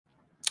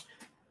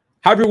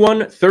Hi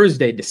everyone,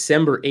 Thursday,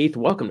 December 8th.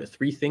 Welcome to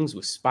Three Things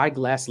with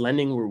Spyglass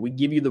Lending, where we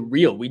give you the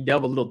real. We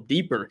delve a little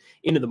deeper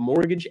into the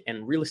mortgage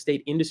and real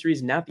estate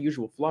industries, not the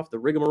usual fluff, the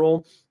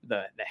rigmarole,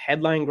 the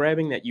headline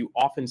grabbing that you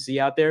often see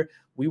out there.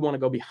 We want to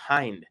go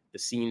behind the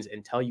scenes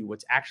and tell you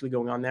what's actually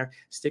going on there.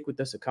 Stick with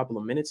us a couple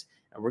of minutes,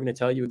 and we're going to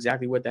tell you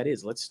exactly what that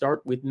is. Let's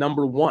start with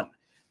number one.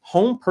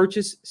 Home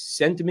Purchase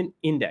Sentiment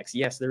Index.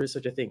 Yes, there is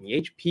such a thing.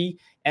 The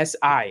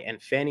HPSI,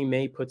 and Fannie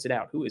Mae puts it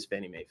out. Who is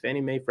Fannie Mae?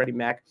 Fannie Mae, Freddie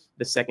Mac,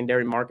 the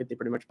secondary market. They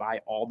pretty much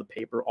buy all the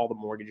paper, all the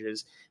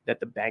mortgages that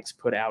the banks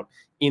put out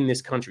in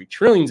this country.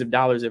 Trillions of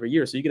dollars every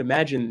year. So you can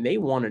imagine they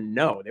want to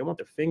know. They want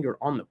their finger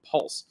on the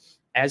pulse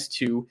as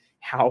to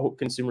how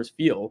consumers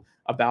feel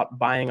about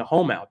buying a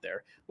home out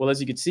there. Well, as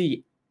you can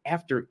see,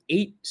 after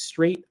 8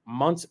 straight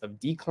months of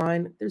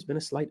decline, there's been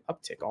a slight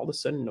uptick. All of a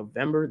sudden,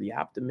 November, the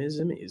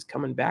optimism is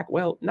coming back.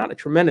 Well, not a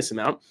tremendous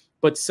amount,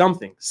 but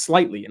something,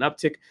 slightly, an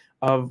uptick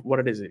of,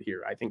 what is it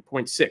here? I think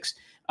 0.6.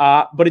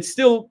 But it's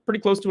still pretty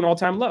close to an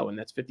all-time low, and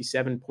that's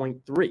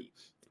 57.3,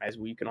 as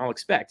we can all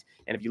expect.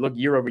 And if you look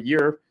year over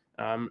year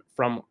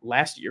from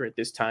last year at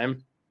this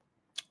time,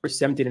 we're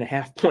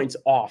 17.5 points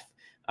off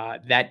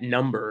that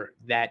number,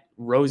 that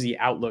rosy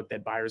outlook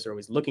that buyers are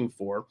always looking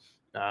for.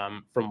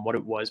 From what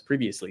it was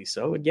previously.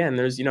 So again,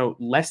 there's,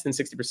 less than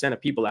 60%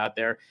 of people out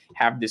there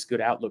have this good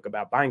outlook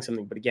about buying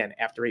something. But again,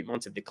 after 8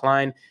 months of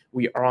decline,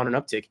 we are on an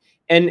uptick.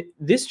 And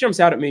this jumps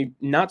out at me,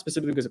 not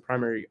specifically because of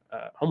primary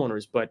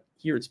homeowners, but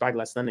here at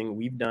Spyglass Lending,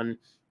 we've done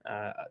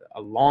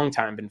a long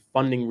time, been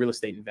funding real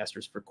estate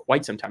investors for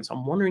quite some time. So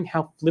I'm wondering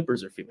how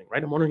flippers are feeling,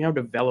 right? I'm wondering how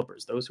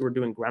developers, those who are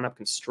doing ground up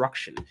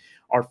construction,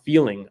 are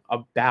feeling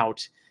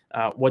about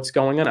what's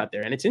going on out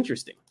there. And it's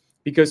interesting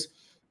because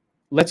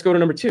let's go to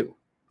number two.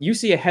 You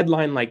see a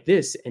headline like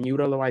this, and you would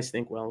otherwise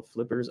think, well,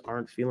 flippers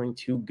aren't feeling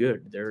too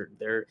good.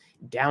 They're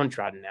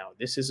downtrodden now.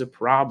 This is a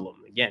problem.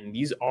 Again,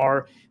 these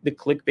are the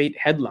clickbait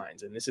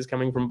headlines, and this is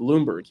coming from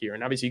Bloomberg here.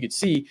 And obviously, you could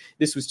see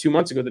this was 2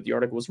 months ago that the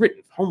article was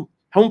written.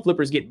 Home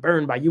flippers get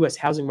burned by U.S.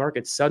 housing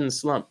market's sudden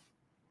slump.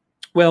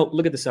 Well,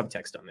 look at the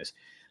subtext on this.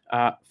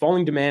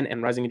 Falling demand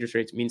and rising interest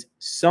rates means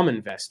some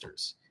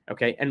investors.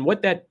 Okay, and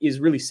what that is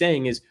really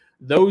saying is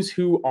those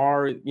who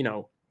are,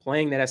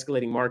 playing that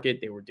escalating market,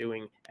 they were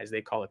doing, as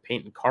they call it,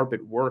 paint and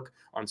carpet work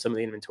on some of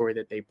the inventory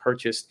that they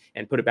purchased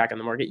and put it back on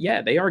the market.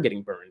 Yeah, they are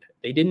getting burned.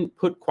 They didn't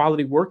put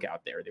quality work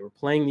out there. They were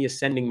playing the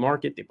ascending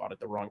market. They bought at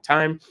the wrong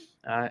time,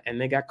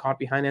 and they got caught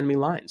behind enemy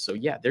lines. So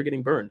yeah, they're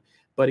getting burned.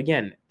 But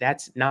again,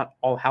 that's not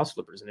all house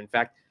flippers. And in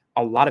fact,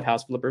 a lot of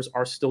house flippers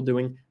are still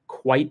doing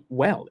quite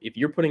well. If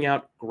you're putting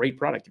out great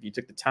product, if you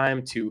took the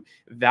time to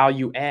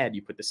value add,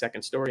 you put the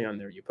second story on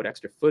there, you put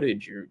extra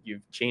footage,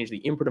 you've changed the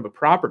imprint of a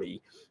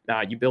property,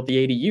 you built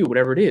the ADU,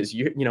 whatever it is,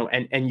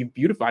 and you've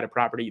beautified a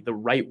property the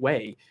right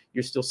way,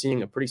 you're still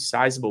seeing a pretty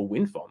sizable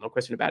windfall. No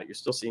question about it. You're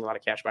still seeing a lot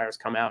of cash buyers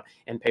come out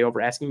and pay over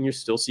asking. You're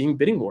still seeing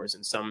bidding wars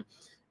in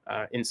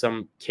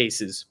some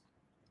cases.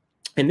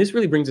 And this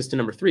really brings us to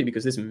number three,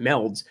 because this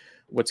melds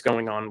what's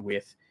going on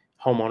with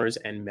homeowners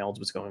and melds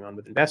what's going on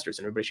with investors,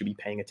 and everybody should be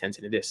paying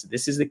attention to this.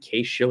 This is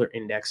the Shiller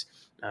index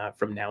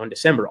from now in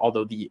December,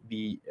 although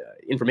the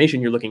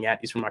information you're looking at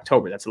is from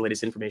October. That's the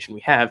latest information we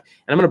have,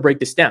 and I'm going to break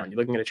this down.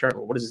 You're looking at a chart.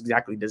 Well, what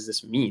exactly does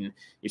this mean?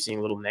 You're seeing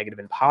a little negative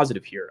and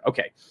positive here.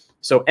 Okay,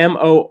 so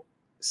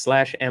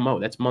MO/MO,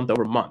 that's month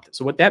over month.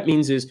 So what that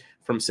means is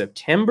from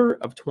September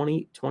of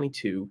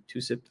 2022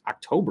 to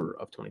October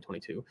of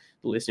 2022,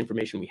 the latest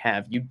information we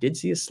have, you did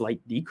see a slight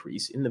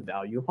decrease in the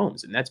value of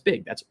homes. And that's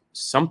big. That's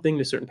something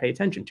to certainly pay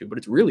attention to, but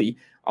it's really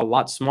a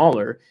lot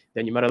smaller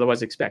than you might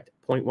otherwise expect,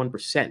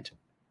 0.1%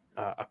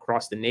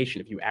 across the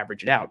nation if you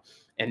average it out.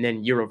 And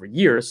then year over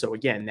year, so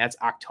again, that's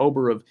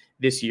October of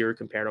this year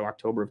compared to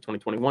October of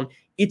 2021,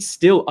 it's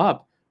still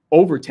up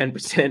over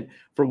 10%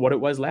 for what it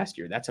was last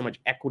year. That's how much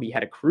equity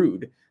had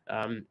accrued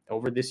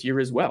over this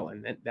year as well.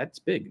 And that's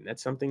big. And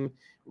that's something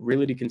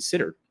really to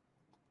consider.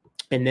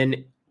 And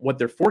then what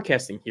they're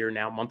forecasting here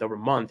now, month over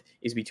month,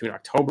 is between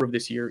October of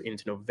this year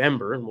into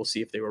November, and we'll see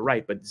if they were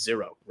right, but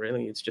zero.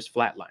 Really, it's just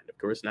flatlined. Of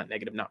course, not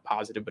negative, not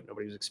positive, but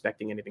nobody was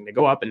expecting anything to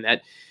go up. And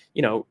that,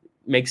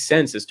 makes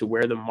sense as to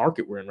where the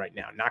market we're in right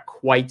now. Not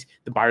quite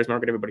the buyer's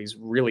market everybody's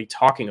really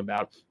talking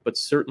about, but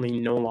certainly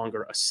no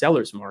longer a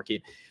seller's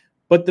market.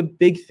 But the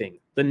big thing,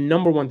 the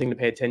number one thing to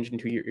pay attention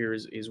to your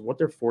ears is what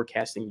they're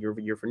forecasting year over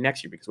year for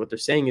next year, because what they're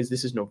saying is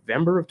this is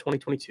November of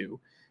 2022,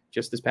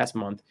 just this past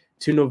month,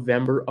 to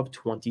November of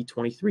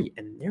 2023.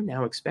 And they're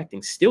now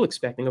still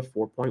expecting a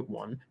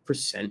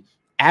 4.1%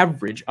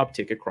 average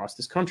uptick across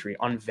this country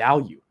on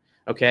value.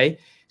 Okay.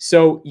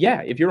 So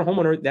yeah, if you're a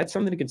homeowner, that's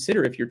something to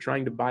consider if you're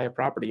trying to buy a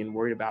property and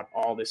worried about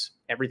all this,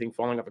 everything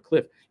falling off a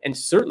cliff. And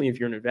certainly if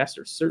you're an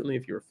investor, certainly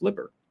if you're a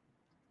flipper,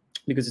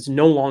 because it's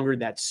no longer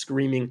that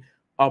screaming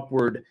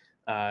upward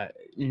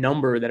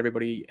number that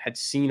everybody had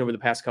seen over the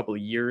past couple of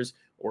years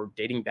or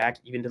dating back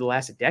even to the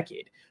last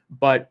decade.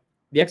 But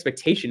the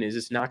expectation is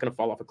it's not going to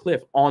fall off a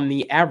cliff on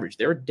the average.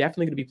 There are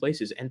definitely going to be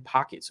places and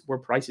pockets where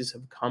prices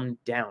have come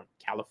down.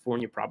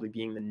 California probably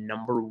being the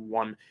number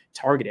one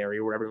target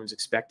area where everyone's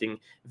expecting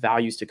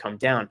values to come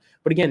down.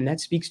 But again, that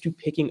speaks to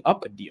picking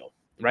up a deal.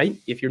 right?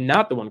 If you're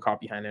not the one caught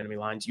behind enemy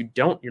lines, you're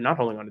not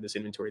holding onto this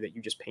inventory that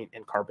you just paint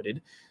and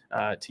carpeted,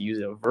 to use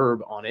a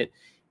verb on it,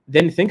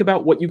 then think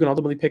about what you can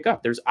ultimately pick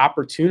up. There's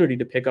opportunity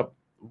to pick up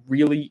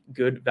really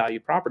good value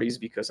properties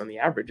because on the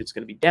average it's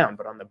going to be down,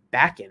 but on the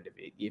back end of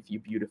it, if you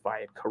beautify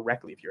it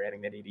correctly, if you're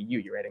adding that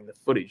ADU, you're adding the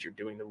footage, you're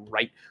doing the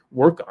right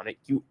work on it,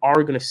 you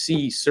are going to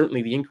see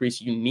certainly the increase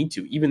you need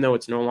to, even though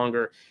it's no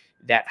longer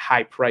that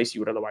high price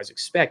you would otherwise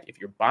expect. If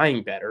you're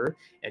buying better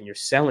and you're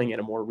selling at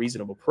a more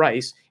reasonable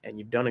price and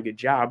you've done a good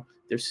job,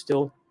 there's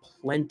still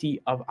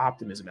plenty of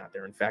optimism out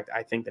there. In fact,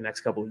 I think the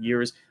next couple of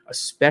years,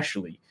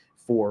 especially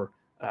for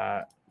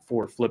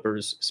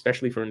flippers,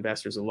 especially for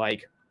investors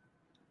alike,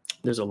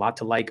 there's a lot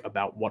to like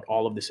about what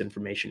all of this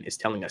information is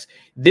telling us.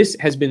 This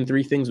has been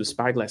 3 Things with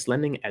Spyglass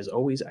Lending. As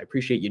always, I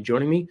appreciate you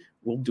joining me.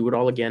 We'll do it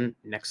all again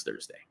next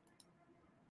Thursday.